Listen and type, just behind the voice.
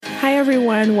Hi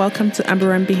everyone, welcome to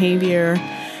Aberrant Behavior.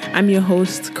 I'm your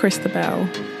host, Christabel.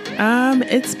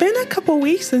 It's been a couple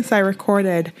weeks since I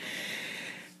recorded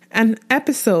an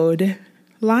episode.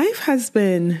 Life has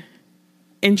been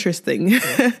interesting.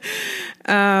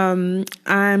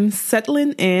 I'm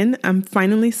settling in. I'm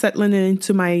finally settling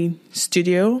into my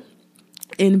studio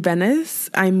in Venice.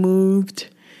 I moved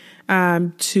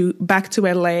back to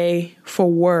LA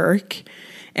for work,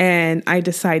 and I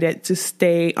decided to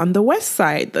stay on the west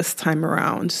side this time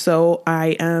around. So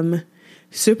I am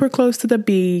super close to the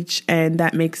beach, and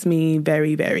that makes me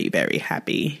very, very, very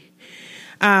happy.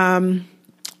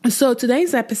 So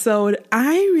today's episode,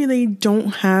 I really don't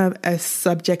have a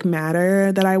subject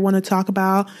matter that I want to talk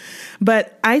about,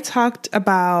 but I talked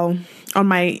about on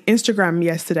my Instagram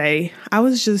yesterday. I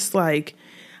was just like,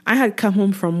 I had come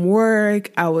home from work.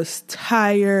 I was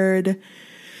tired.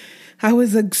 I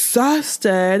was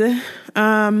exhausted.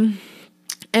 And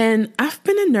I've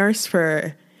been a nurse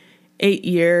for 8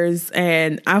 years,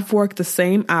 and I've worked the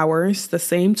same hours, the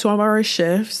same 12-hour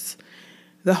shifts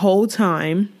the whole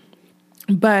time.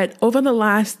 But over the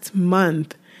last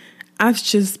month, I've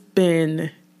just been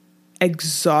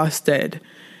exhausted.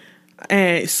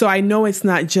 And so I know it's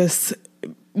not just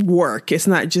work. It's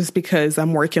not just because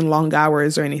I'm working long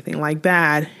hours or anything like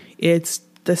that. It's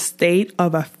the state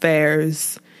of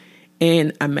affairs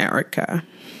in America.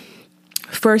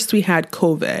 First, we had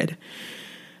COVID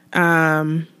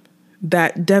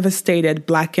that devastated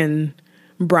Black and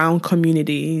Brown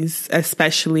communities,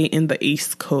 especially in the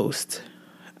East Coast.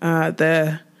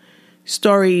 The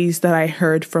stories that I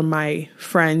heard from my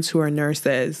friends who are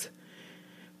nurses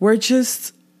were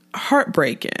just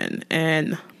heartbreaking,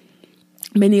 and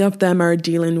many of them are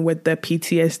dealing with the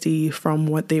PTSD from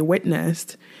what they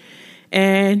witnessed.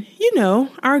 And,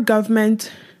 our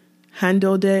government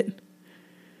handled it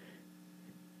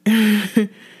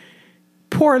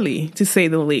poorly, to say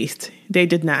the least. They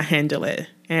did not handle it.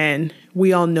 And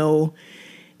we all know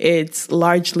it's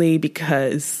largely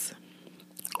because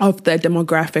of the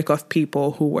demographic of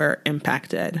people who were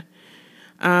impacted.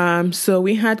 So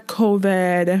we had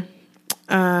COVID.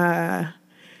 I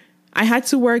had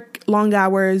to work long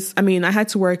hours. I had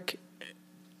to work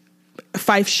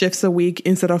 5 shifts a week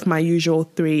instead of my usual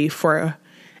 3 for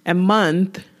a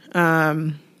month.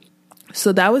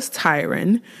 So that was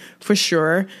tiring for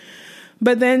sure.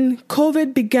 But then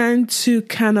COVID began to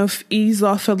kind of ease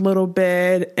off a little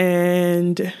bit,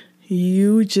 and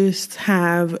you just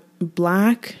have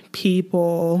Black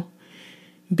people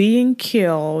being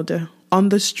killed on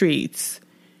the streets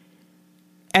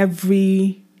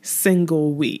every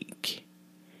single week.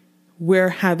 We're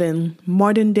having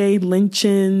modern day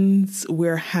lynchings.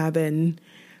 We're having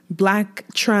Black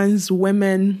trans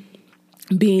women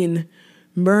being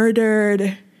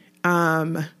murdered.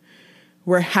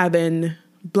 We're having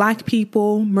Black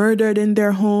people murdered in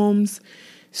their homes.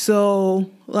 So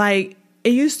it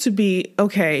used to be,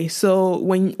 okay, so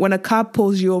when a cop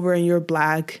pulls you over and you're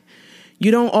Black,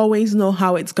 you don't always know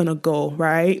how it's going to go,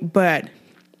 right? But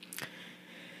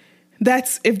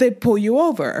that's if they pull you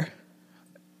over.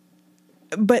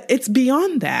 But it's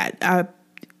beyond that.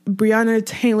 Breonna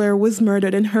Taylor was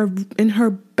murdered in her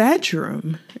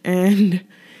bedroom, and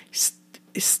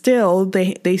still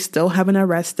they still haven't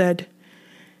arrested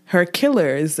her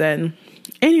killers. And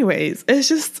anyways, it's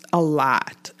just a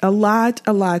lot. And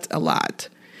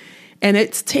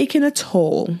it's taken a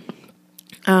toll.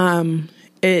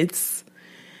 It's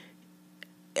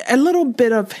a little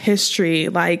bit of history.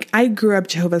 I grew up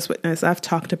Jehovah's Witness. I've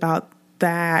talked about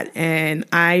that. And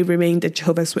I remained a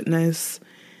Jehovah's Witness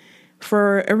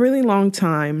for a really long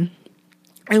time.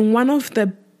 And one of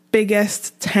the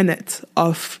biggest tenets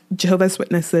of Jehovah's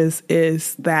Witnesses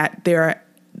is that they're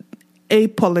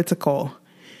apolitical.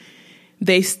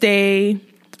 They stay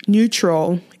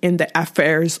neutral in the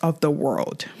affairs of the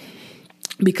world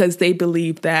because they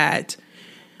believe that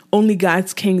only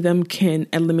God's kingdom can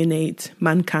eliminate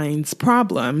mankind's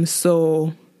problems.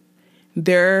 So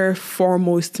their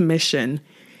foremost mission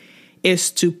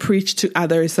is to preach to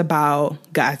others about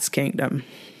God's kingdom.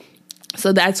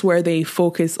 So that's where they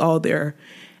focus all their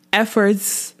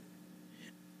efforts.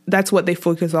 That's what they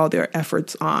focus all their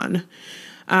efforts on.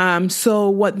 So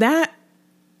what that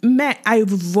meant, I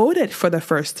voted for the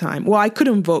first time. Well, I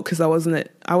couldn't vote because I wasn't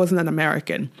an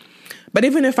American. But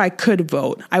even if I could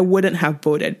vote, I wouldn't have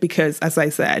voted because, as I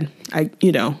said,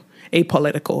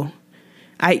 apolitical,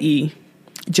 i.e.,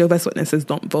 Jehovah's Witnesses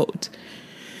don't vote.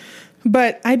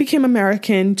 But I became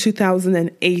American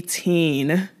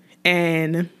 2018,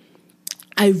 and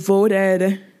I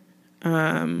voted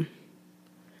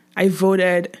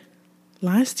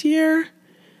last year,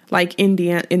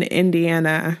 in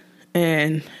Indiana,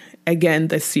 and again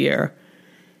this year.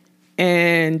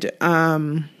 And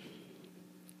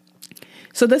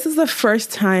so this is the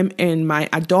first time in my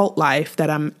adult life that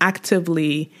I'm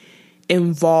actively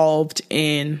involved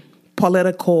in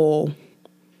political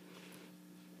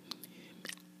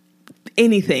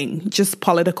anything, just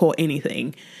political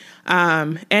anything.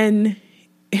 And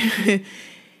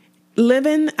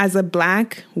living as a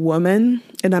Black woman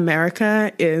in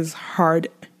America is hard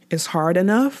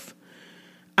enough.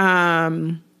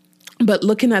 But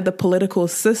looking at the political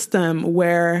system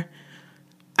where,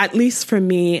 at least for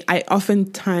me, I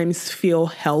oftentimes feel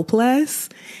helpless.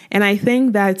 And I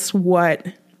think that's what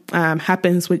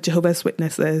happens with Jehovah's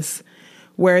Witnesses,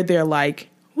 where they're like,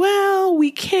 well,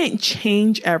 we can't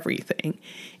change everything.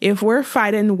 If we're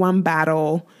fighting one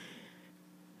battle,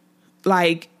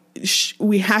 like,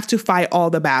 we have to fight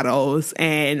all the battles,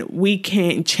 and we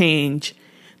can't change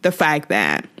the fact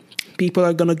that people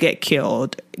are going to get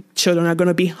killed. Children are going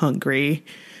to be hungry.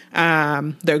 There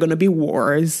are going to be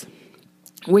wars.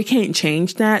 We can't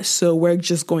change that. So we're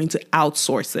just going to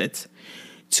outsource it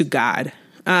to God.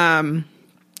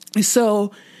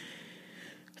 So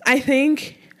I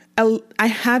think I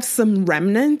have some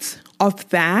remnants of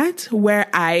that where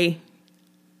I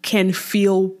can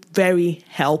feel very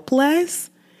helpless,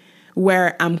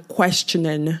 where I'm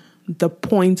questioning the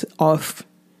point of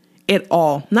it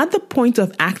all. Not the point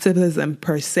of activism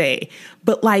per se,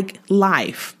 but like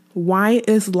life. Why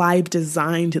is life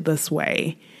designed this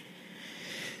way?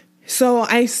 So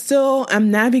I still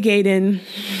am navigating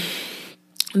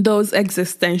those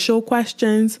existential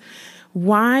questions.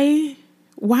 Why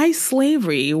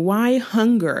slavery? Why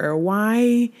hunger?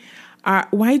 Why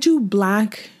do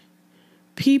Black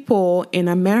people in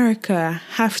America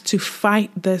have to fight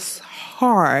this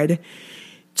hard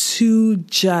to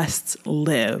just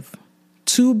live,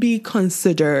 to be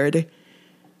considered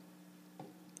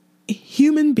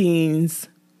human beings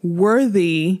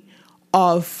worthy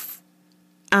of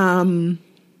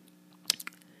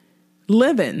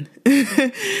living?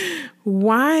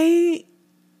 Why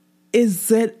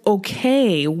is it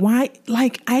okay?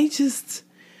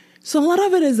 So a lot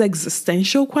of it is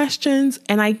existential questions,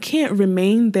 and I can't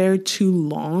remain there too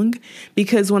long,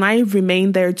 because when I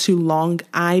remain there too long,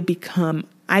 I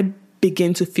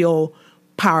begin to feel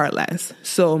powerless.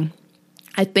 So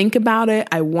I think about it,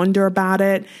 I wonder about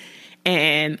it,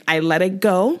 and I let it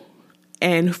go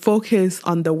and focus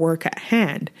on the work at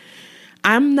hand.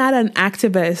 I'm not an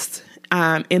activist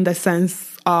in the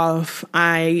sense of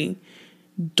I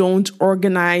don't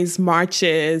organize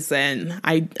marches, and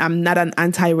I'm not an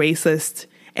anti-racist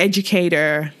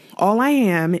educator. All I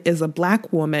am is a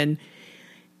Black woman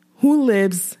who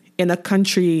lives in a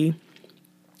country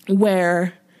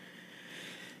where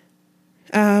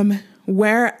I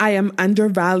am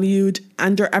undervalued,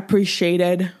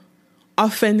 underappreciated,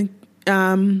 often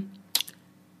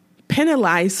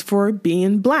penalized for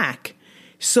being Black.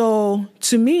 So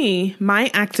to me, my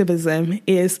activism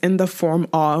is in the form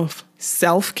of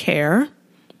self-care,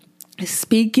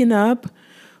 speaking up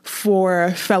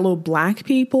for fellow Black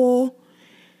people,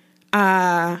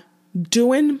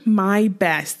 doing my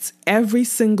best every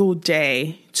single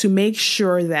day to make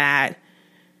sure that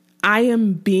I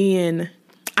am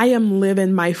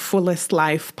living my fullest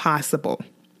life possible.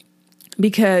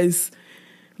 Because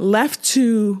left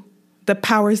to the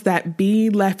powers that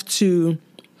be, left to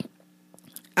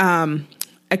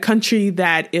a country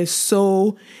that is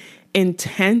so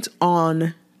intent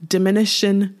on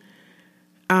diminishing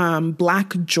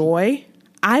Black joy,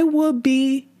 I will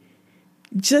be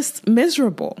just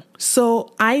miserable.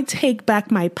 So I take back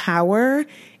my power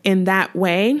in that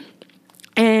way,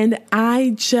 and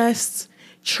I just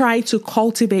try to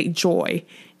cultivate joy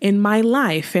in my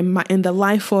life, in the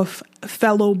life of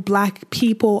fellow Black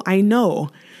people I know.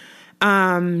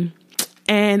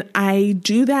 And I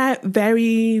do that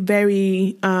very,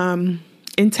 very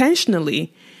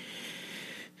intentionally.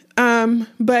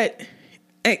 But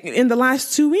in the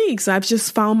last 2 weeks, I've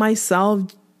just found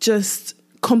myself just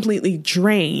completely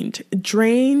drained.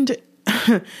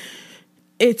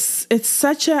 It's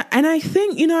such a, and I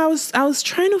think, I was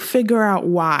trying to figure out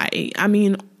why. I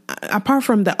mean, apart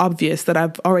from the obvious that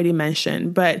I've already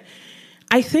mentioned, but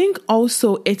I think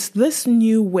also it's this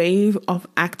new wave of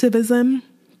activism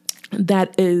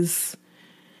that is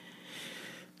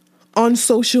on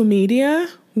social media,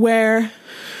 where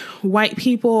white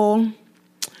people,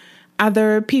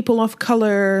 other people of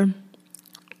color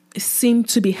seem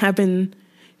to be having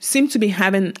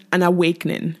an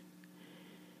awakening.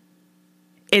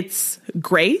 It's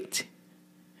great,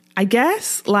 I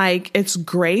guess. Like, it's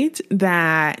great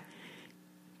that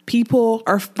people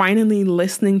are finally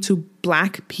listening to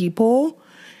Black people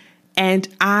And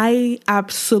I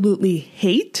absolutely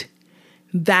hate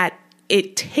that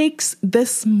it takes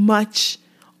this much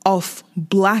of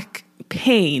Black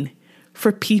pain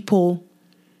for people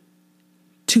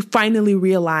to finally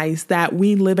realize that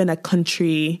we live in a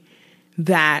country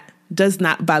that does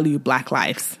not value Black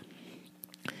lives.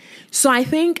 So I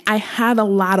think I have a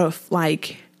lot of I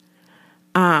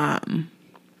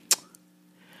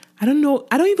don't know.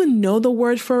 I don't even know the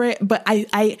word for it, but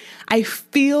I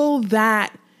feel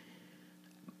that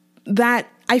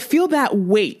I feel that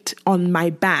weight on my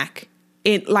back.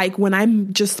 It when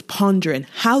I'm just pondering,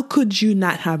 how could you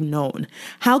not have known?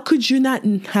 How could you not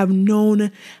have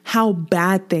known how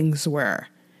bad things were?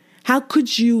 How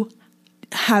could you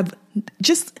have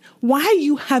why are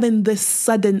you having this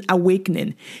sudden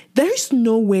awakening? There's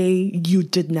no way you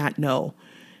did not know.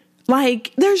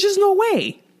 There's just no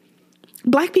way.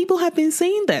 Black people have been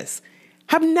saying this,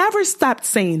 have never stopped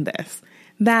saying this,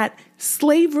 that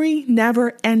slavery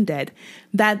never ended,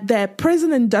 that the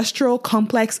prison industrial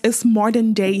complex is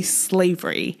modern day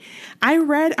slavery. I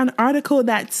read an article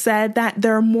that said that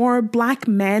there are more Black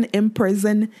men in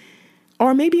prison,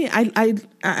 or maybe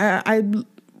I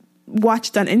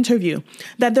watched an interview,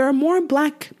 that there are more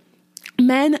Black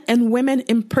men and women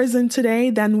in prison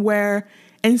today than were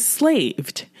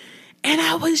enslaved. And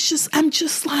I'm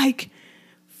just like,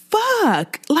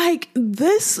 fuck,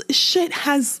 this shit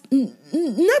has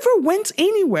never went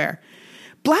anywhere.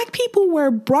 Black people were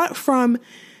brought from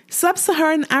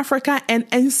sub-Saharan Africa and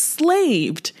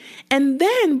enslaved. And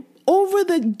then over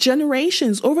the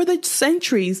generations, over the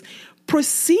centuries,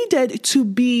 proceeded to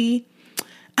be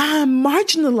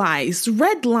marginalized,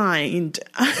 redlined,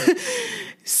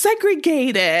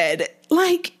 segregated.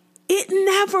 It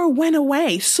never went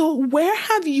away. So where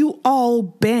have you all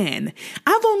been?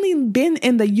 I've only been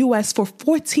in the US for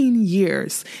 14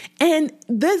 years. And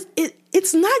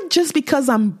it's not just because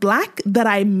I'm Black that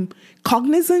I'm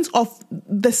cognizant of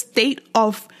the state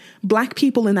of Black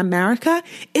people in America.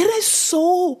 It is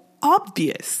so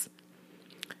obvious.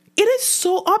 It is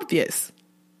so obvious.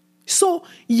 So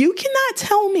you cannot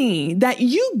tell me that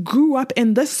you grew up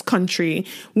in this country,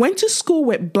 went to school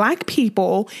with Black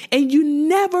people, and you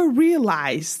never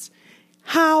realized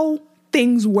how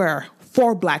things were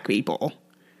for Black people.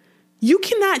 You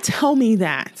cannot tell me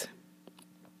that.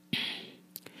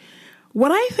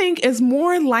 What I think is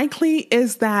more likely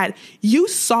is that you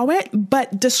saw it,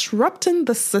 but disrupting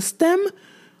the system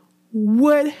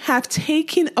would have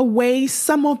taken away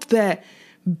some of the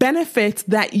benefits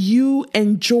that you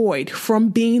enjoyed from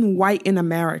being white in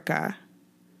America.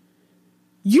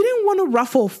 You didn't want to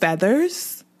ruffle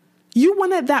feathers. You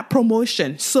wanted that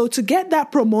promotion. So to get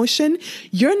that promotion,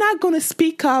 you're not going to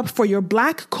speak up for your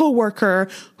Black coworker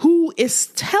who is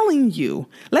telling you,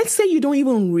 let's say you don't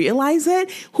even realize it,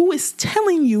 who is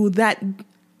telling you that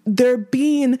they're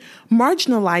being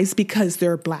marginalized because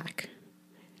they're Black.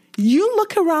 You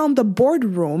look around the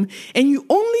boardroom and you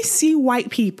only see white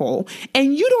people,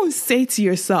 and you don't say to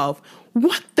yourself,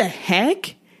 what the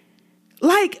heck?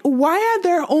 Why are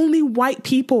there only white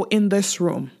people in this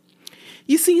room?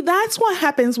 You see, that's what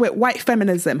happens with white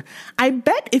feminism. I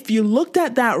bet if you looked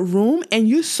at that room and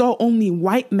you saw only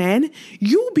white men,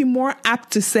 you would be more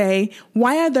apt to say,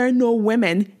 why are there no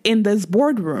women in this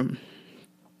boardroom?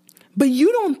 But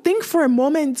you don't think for a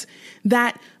moment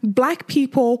that Black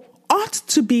people ought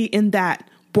to be in that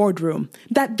boardroom,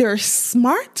 that they're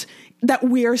smart, that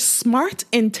we are smart,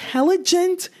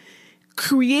 intelligent,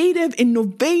 creative,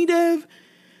 innovative,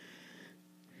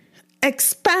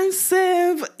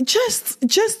 expansive,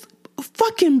 just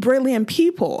fucking brilliant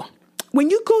people. When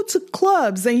you go to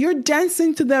clubs and you're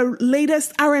dancing to the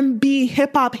latest R&B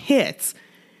hip hop hits,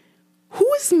 who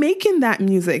is making that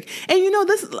music? And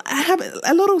I have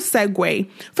a little segue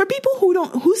for people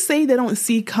who say they don't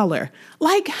see color.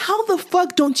 How the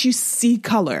fuck don't you see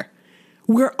color?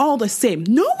 We're all the same.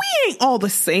 No, we ain't all the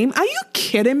same. Are you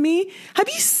kidding me? Have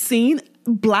you seen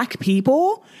Black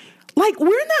people?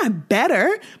 We're not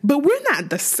better, but we're not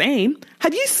the same.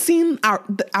 Have you seen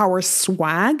our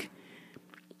swag?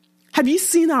 Have you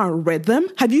seen our rhythm?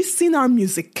 Have you seen our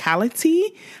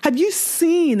musicality? Have you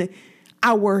seen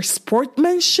our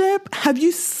sportsmanship? Have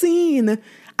you seen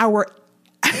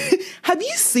have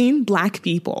you seen Black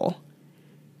people?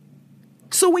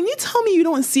 So when you tell me you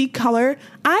don't see color,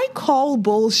 I call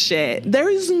bullshit. There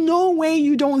is no way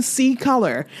you don't see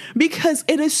color, because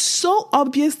it is so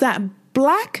obvious that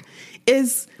Black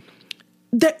is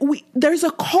there's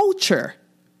a culture,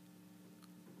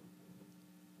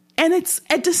 and it's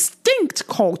a distinct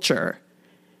culture,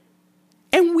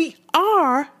 and we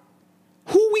are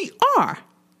who we are,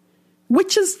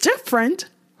 which is different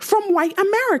from white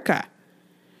America.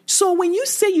 So when you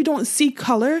say you don't see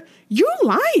color, you're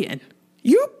lying.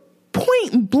 You're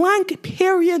point blank,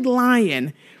 period,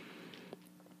 lying.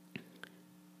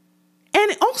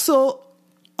 And also,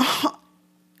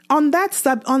 on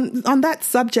that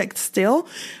subject still,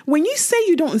 when you say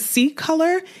you don't see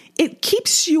color, it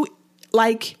keeps you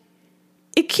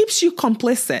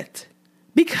complicit,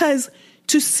 because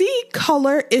to see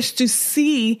color is to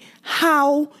see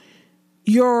how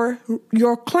your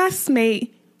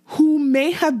classmate who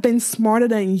may have been smarter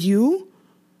than you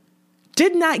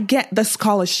did not get the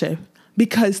scholarship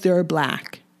because they're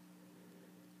Black.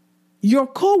 Your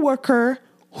coworker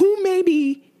who may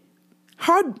be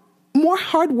more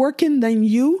hardworking than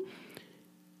you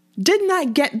did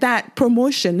not get that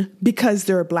promotion because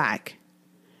they're Black.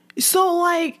 So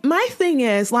like, my thing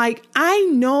is, like, I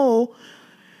know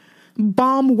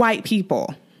bomb white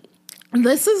people.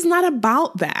 This is not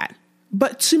about that.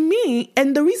 But to me,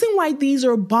 and the reason why these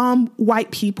are bomb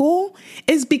white people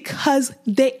is because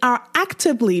they are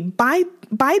actively, by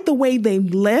the way they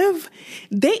live,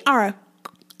 they are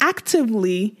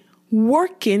actively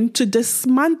working to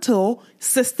dismantle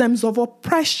systems of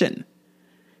oppression.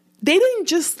 They didn't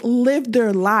just live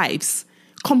their lives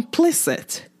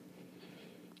complicit.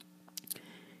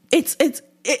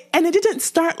 And it didn't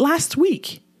start last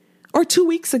week or 2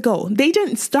 weeks ago. They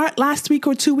didn't start last week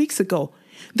or 2 weeks ago.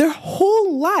 Their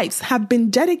whole lives have been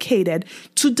dedicated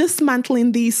to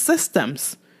dismantling these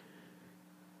systems.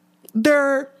 There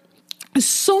are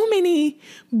so many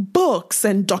books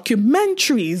and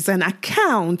documentaries and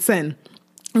accounts and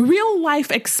real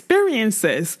life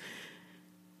experiences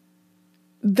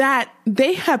that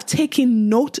they have taken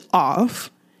note of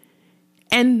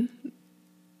and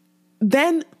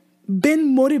then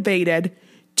been motivated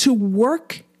to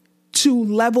work to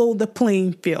level the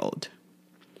playing field.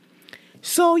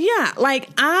 So yeah, like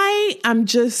a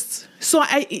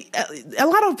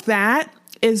lot of that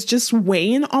is just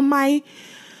weighing on my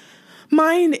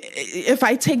mind if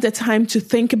I take the time to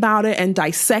think about it and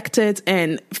dissect it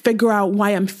and figure out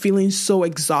why I'm feeling so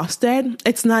exhausted.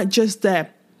 It's not just the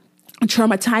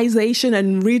traumatization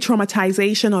and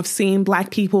re-traumatization of seeing Black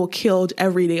people killed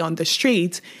every day on the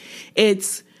street.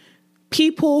 It's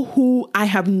people who I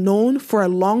have known for a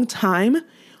long time,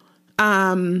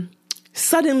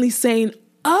 suddenly saying,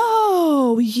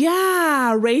 oh,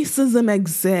 yeah, racism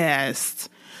exists.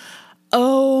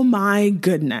 Oh, my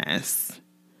goodness.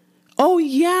 Oh,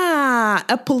 yeah,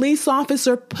 a police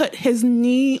officer put his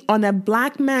knee on a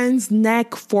Black man's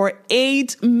neck for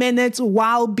 8 minutes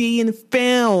while being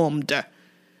filmed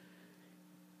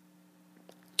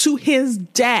to his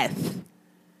death.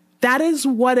 That is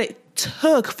what it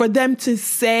took for them to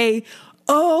say,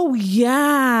 oh,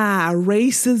 yeah,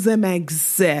 racism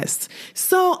exists.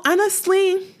 So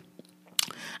honestly,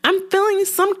 I'm feeling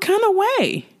some kind of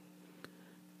way.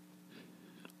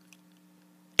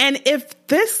 And if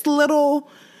this little,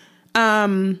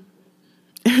 if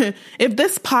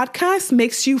this podcast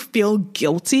makes you feel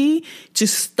guilty to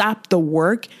stop the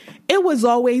work, it was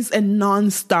always a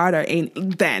non-starter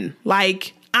then.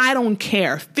 Like, I don't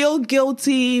care. Feel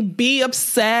guilty, be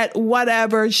upset,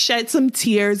 whatever, shed some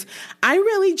tears. I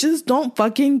really just don't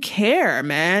fucking care,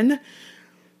 man.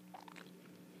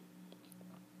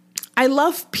 I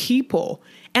love people,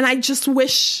 and I just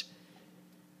wish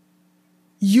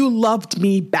you loved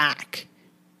me back.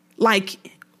 Like,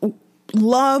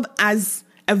 love as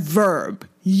a verb.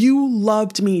 You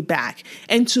loved me back.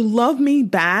 And to love me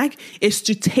back is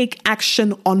to take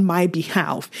action on my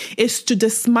behalf. Is to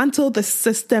dismantle the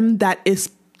system that is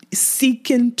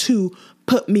seeking to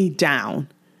put me down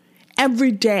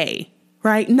every day,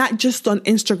 right? Not just on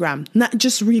Instagram, not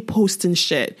just reposting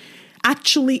shit.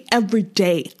 Actually, every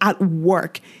day at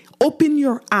work. Open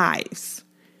your eyes.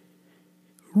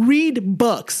 Read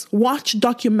books, watch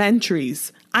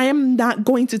documentaries. I am not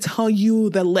going to tell you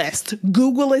the list.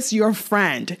 Google is your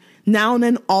friend, now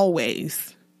and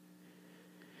always.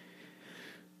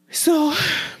 So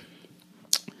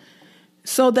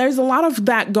there's a lot of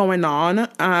that going on.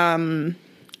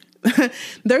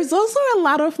 There's also a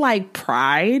lot of like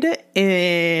pride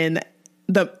in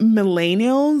the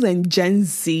millennials and Gen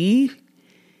Z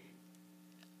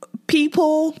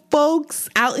people, folks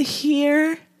out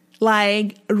here,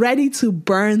 like ready to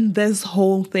burn this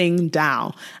whole thing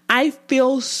down. I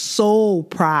feel so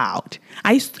proud.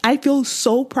 I feel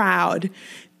so proud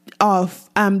of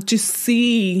to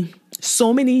see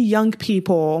so many young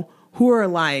people who are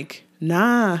like,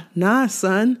 nah,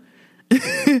 son.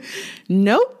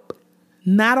 Nope,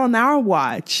 not on our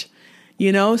watch.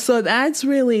 You know, so that's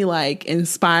really like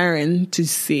inspiring to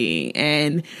see.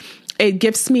 And it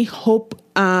gives me hope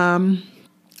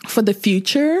for the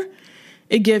future.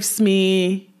 It gives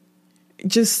me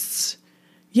just,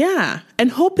 yeah.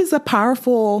 And hope is a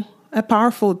powerful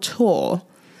tool.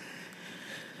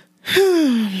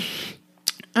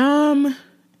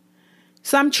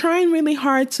 So I'm trying really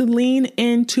hard to lean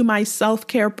into my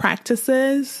self-care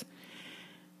practices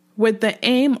with the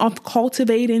aim of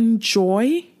cultivating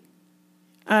joy.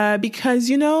 Because,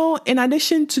 in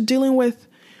addition to dealing with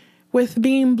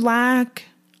being Black,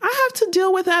 I have to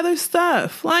deal with other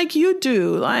stuff like you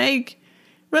do, like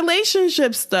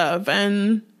relationship stuff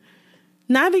and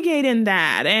navigating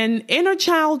that and inner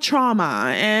child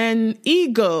trauma and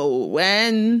ego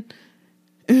and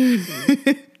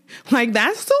like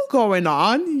that's still going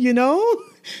on,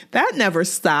 that never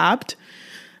stopped.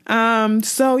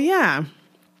 So yeah,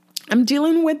 I'm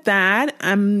dealing with that.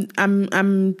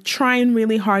 I'm trying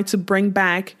really hard to bring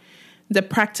back the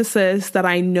practices that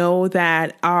I know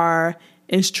that are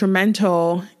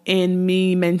instrumental in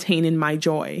me maintaining my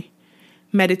joy.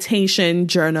 Meditation,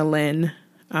 journaling,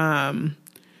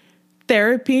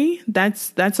 therapy,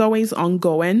 that's always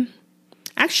ongoing.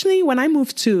 Actually, when I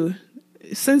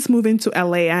since moving to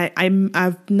LA,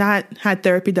 I've not had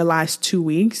therapy the last 2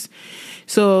 weeks.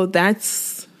 So that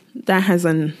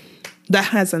hasn't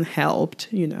helped,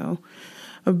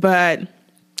 but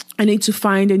I need to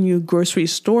find a new grocery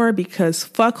store because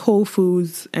fuck Whole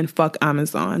Foods and fuck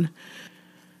Amazon.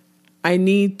 I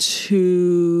need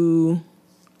to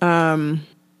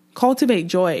cultivate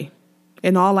joy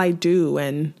in all I do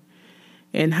and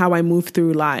how I move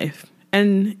through life.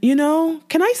 And,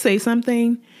 can I say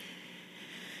something?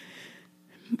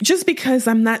 Just because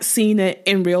I'm not seeing it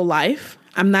in real life,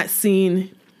 I'm not seeing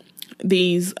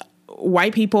these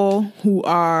white people who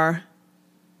are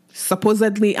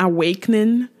supposedly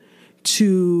awakening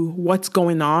to what's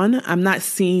going on. I'm not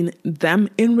seeing them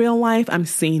in real life. I'm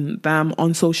seeing them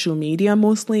on social media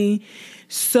mostly.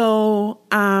 So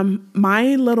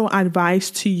my little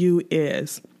advice to you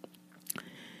is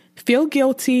feel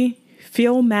guilty,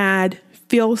 feel mad,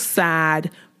 feel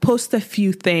sad, post a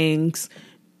few things,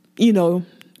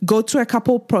 go to a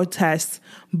couple protests,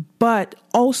 but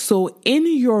also in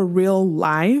your real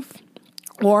life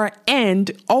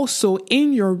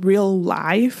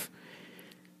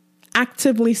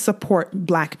actively support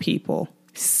Black people.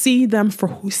 See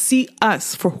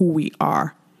us for who we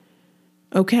are.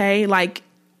 Okay? And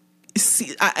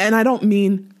I don't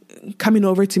mean coming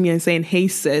over to me and saying, "Hey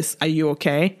sis, are you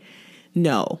okay?"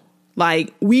 No.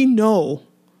 We know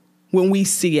when we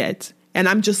see it. And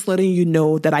I'm just letting you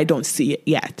know that I don't see it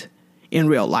yet in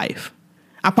real life,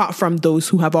 apart from those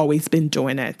who have always been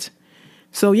doing it.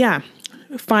 So yeah,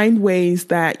 find ways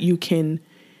that you can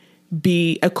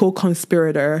be a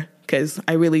co-conspirator, because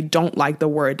I really don't like the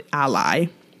word ally.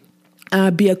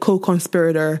 Be a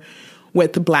co-conspirator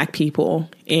with Black people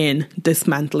in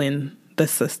dismantling the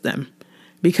system.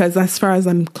 Because as far as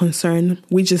I'm concerned,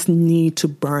 we just need to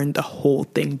burn the whole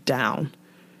thing down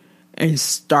and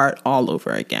start all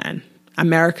over again.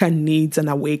 America needs an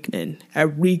awakening, how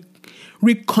do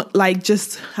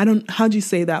you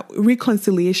say that?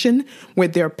 Reconciliation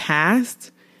with their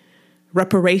past.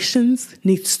 Reparations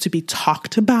needs to be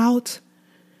talked about.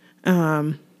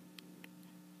 A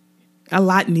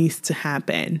lot needs to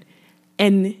happen.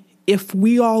 And if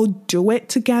we all do it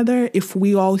together, if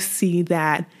we all see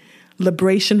that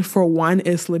liberation for one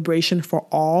is liberation for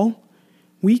all,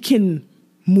 we can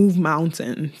move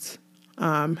mountains.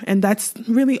 And that's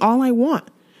really all I want.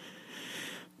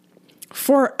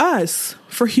 For us,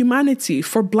 for humanity,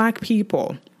 for Black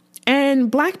people. And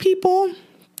Black people,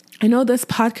 I know this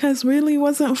podcast really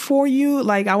wasn't for you.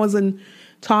 I wasn't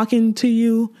talking to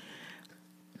you.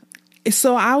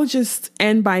 So I'll just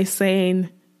end by saying,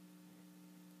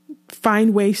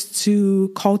 find ways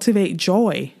to cultivate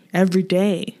joy every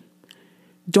day.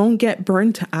 Don't get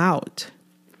burnt out.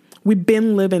 We've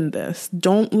been living this.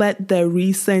 Don't let the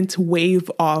recent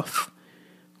wave of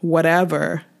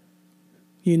whatever,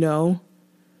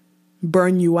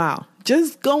 burn you out.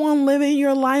 Just go on living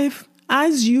your life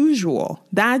as usual.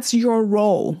 That's your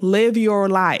role. Live your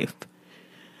life.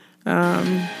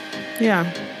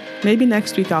 Yeah. Maybe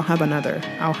next week I'll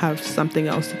have something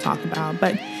else to talk about.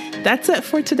 But that's it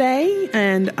for today.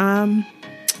 And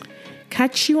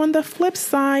catch you on the flip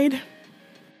side.